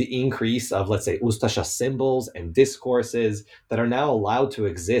with the increase of, let's say, Ustasha symbols and discourses that are now allowed to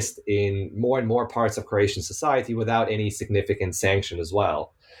exist in more and more parts of Croatian society without any significant sanction as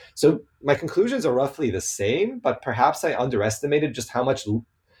well. So my conclusions are roughly the same, but perhaps I underestimated just how much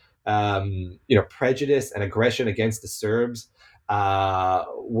prejudice and aggression against the Serbs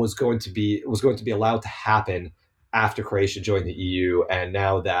was going to be allowed to happen after Croatia joined the EU, and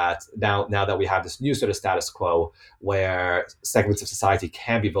now that we have this new sort of status quo where segments of society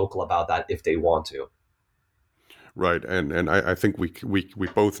can be vocal about that if they want to. Right, and I think we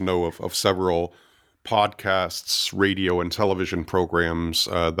both know of several podcasts, radio, and television programs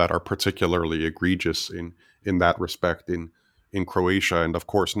that are particularly egregious in that respect in Croatia, and of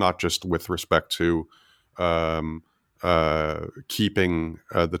course not just with respect to keeping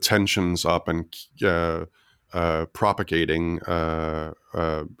the tensions up and propagating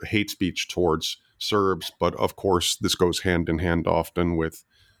hate speech towards Serbs, but of course this goes hand in hand often with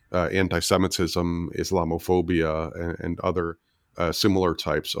anti-Semitism, Islamophobia, and other similar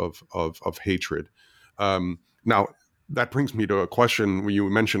types of hatred. Now, that brings me to a question. You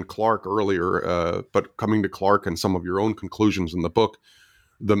mentioned Clark earlier, but coming to Clark and some of your own conclusions in the book,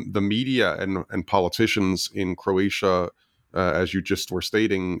 the media and politicians in Croatia, as you just were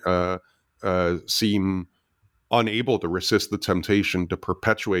stating, seem unable to resist the temptation to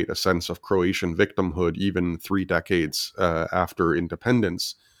perpetuate a sense of Croatian victimhood even 3 decades after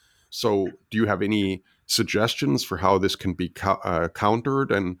independence. So do you have any suggestions for how this can be countered?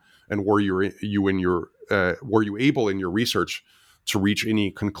 And were you able in your research to reach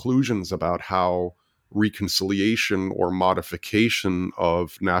any conclusions about how reconciliation or modification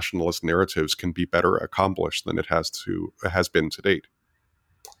of nationalist narratives can be better accomplished than it has been to date?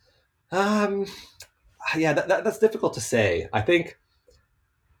 Yeah, that's difficult to say. I think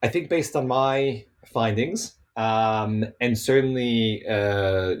based on my findings, and certainly,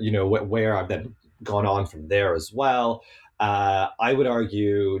 where I've then gone on from there as well, I would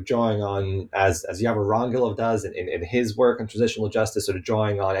argue, drawing on, as Javor Rangilov does in his work on transitional justice, sort of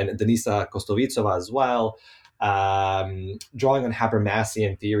drawing on, and Denisa Kostovicova as well, drawing on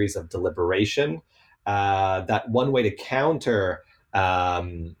Habermasian theories of deliberation, that one way to counter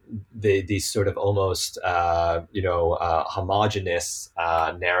these sort of almost homogenous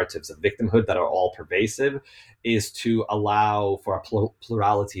narratives of victimhood that are all pervasive is to allow for a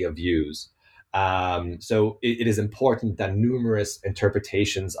plurality of views. So it is important that numerous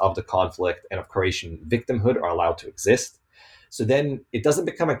interpretations of the conflict and of Croatian victimhood are allowed to exist. So then it doesn't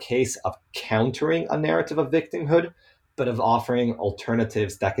become a case of countering a narrative of victimhood, but of offering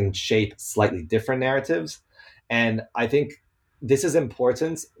alternatives that can shape slightly different narratives. And I think this is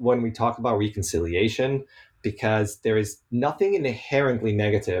important when we talk about reconciliation, because there is nothing inherently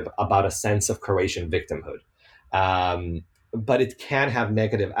negative about a sense of Croatian victimhood. But it can have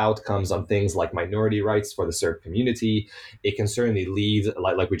negative outcomes on things like minority rights for the Serb community. It can certainly lead,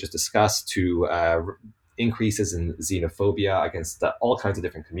 like we just discussed, to increases in xenophobia against all kinds of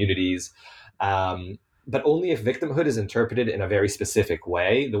different communities. But only if victimhood is interpreted in a very specific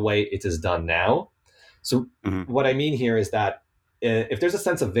way, the way it is done now. So what I mean here is that if there's a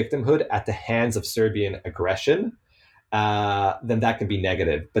sense of victimhood at the hands of Serbian aggression, then that can be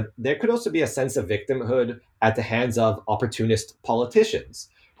negative. But there could also be a sense of victimhood at the hands of opportunist politicians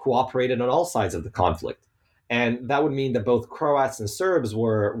who operated on all sides of the conflict. And that would mean that both Croats and Serbs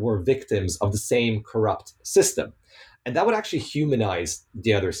were victims of the same corrupt system. And that would actually humanize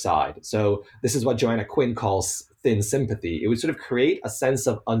the other side. So this is what Joanna Quinn calls thin sympathy. It would sort of create a sense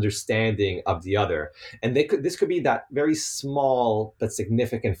of understanding of the other. And this could be that very small but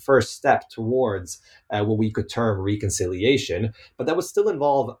significant first step towards what we could term reconciliation. But that would still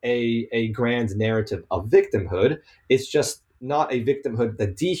involve a grand narrative of victimhood. It's just not a victimhood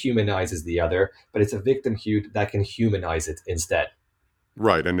that dehumanizes the other, but it's a victimhood that can humanize it instead.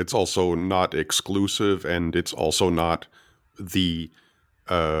 Right, and it's also not exclusive, and it's also not the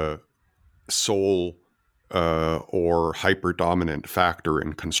sole or hyper-dominant factor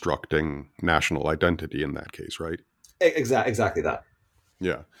in constructing national identity in that case, right? Exactly that.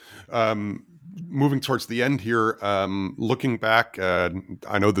 Yeah. Moving towards the end here, looking back,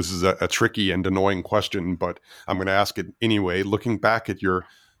 I know this is a tricky and annoying question, but I'm going to ask it anyway. Looking back at your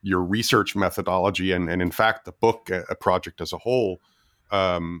research methodology and in fact the book, a project as a whole,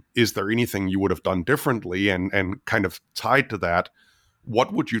 is there anything you would have done differently? And kind of tied to that,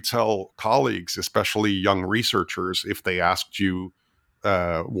 what would you tell colleagues, especially young researchers, if they asked you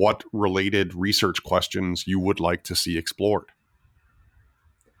what related research questions you would like to see explored?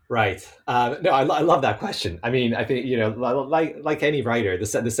 Right. No, I love that question. I mean, I think, like any writer,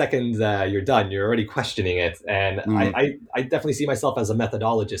 the second you're done, you're already questioning it. And I definitely see myself as a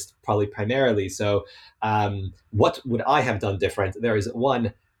methodologist, probably primarily. So what would I have done different? There is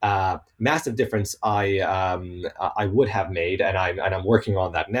one massive difference I would have made, and I'm working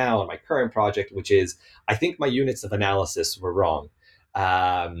on that now on my current project, which is I think my units of analysis were wrong.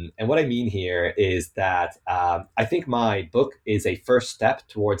 And what I mean here is that I think my book is a first step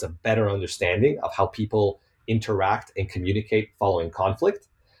towards a better understanding of how people interact and communicate following conflict.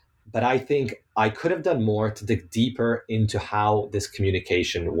 But I think I could have done more to dig deeper into how this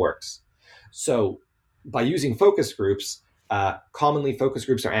communication works. So by using focus groups, commonly focus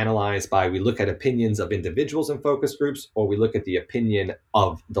groups are analyzed by we look at opinions of individuals in focus groups, or we look at the opinion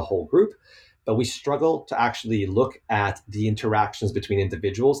of the whole group. But we struggle to actually look at the interactions between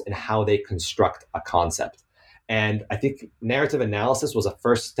individuals and how they construct a concept. And I think narrative analysis was a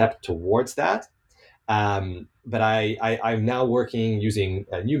first step towards that. But I'm now working using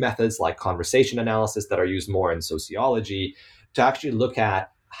new methods like conversation analysis that are used more in sociology to actually look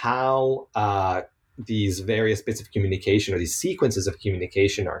at how these various bits of communication or these sequences of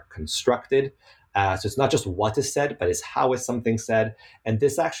communication are constructed. So it's not just what is said, but it's how is something said. And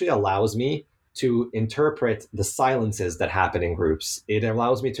this actually allows me to interpret the silences that happen in groups. It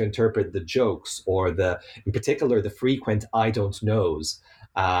allows me to interpret the jokes or in particular, the frequent I don't knows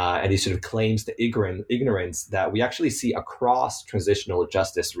and these sort of claims to ignorance that we actually see across transitional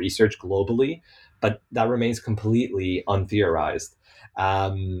justice research globally, but that remains completely untheorized.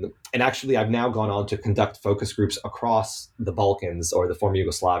 And actually, I've now gone on to conduct focus groups across the Balkans or the former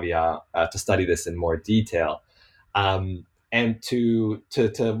Yugoslavia to study this in more detail. And to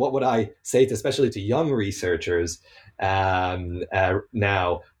what would I say, especially to young researchers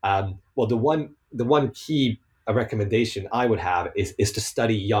now? Well, the one key recommendation I would have is to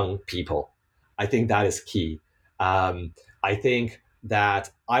study young people. I think that is key. I think that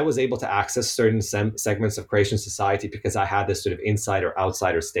I was able to access certain segments of Croatian society because I had this sort of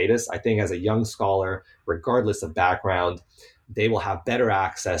insider-outsider status. I think as a young scholar, regardless of background, they will have better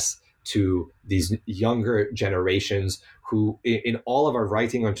access to these younger generations who, in all of our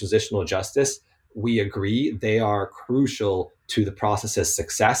writing on transitional justice, we agree they are crucial to the process's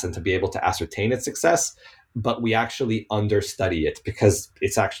success and to be able to ascertain its success. But we actually understudy it because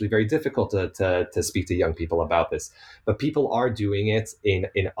it's actually very difficult to speak to young people about this. But people are doing it in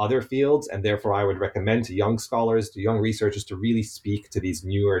other fields, and therefore I would recommend to young scholars, to young researchers, to really speak to these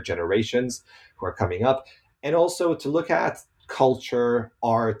newer generations who are coming up, and also to look at culture,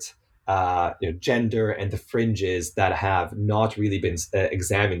 art, gender, and the fringes that have not really been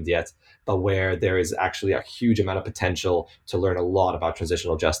examined yet, but where there is actually a huge amount of potential to learn a lot about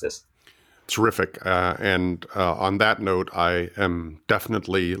transitional justice. Terrific. And on that note, I am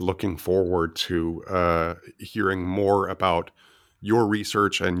definitely looking forward to hearing more about your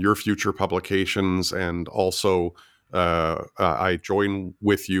research and your future publications. And also, I join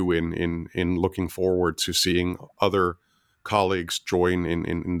with you in looking forward to seeing other colleagues join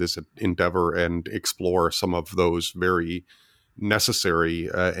in this endeavor and explore some of those very necessary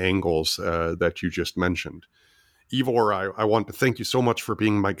angles that you just mentioned. Ivor, I want to thank you so much for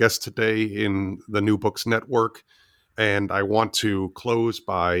being my guest today in the New Books Network. And I want to close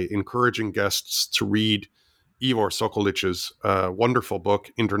by encouraging guests to read Ivor Sokolic's wonderful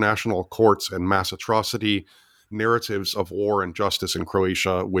book, International Courts and Mass Atrocity, Narratives of War and Justice in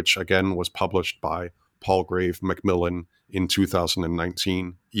Croatia, which again was published by Palgrave Macmillan in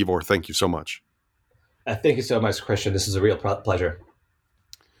 2019. Ivor, thank you so much. Thank you so much, Christian. This is a real pleasure.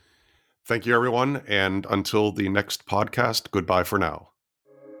 Thank you, everyone. And until the next podcast, goodbye for now.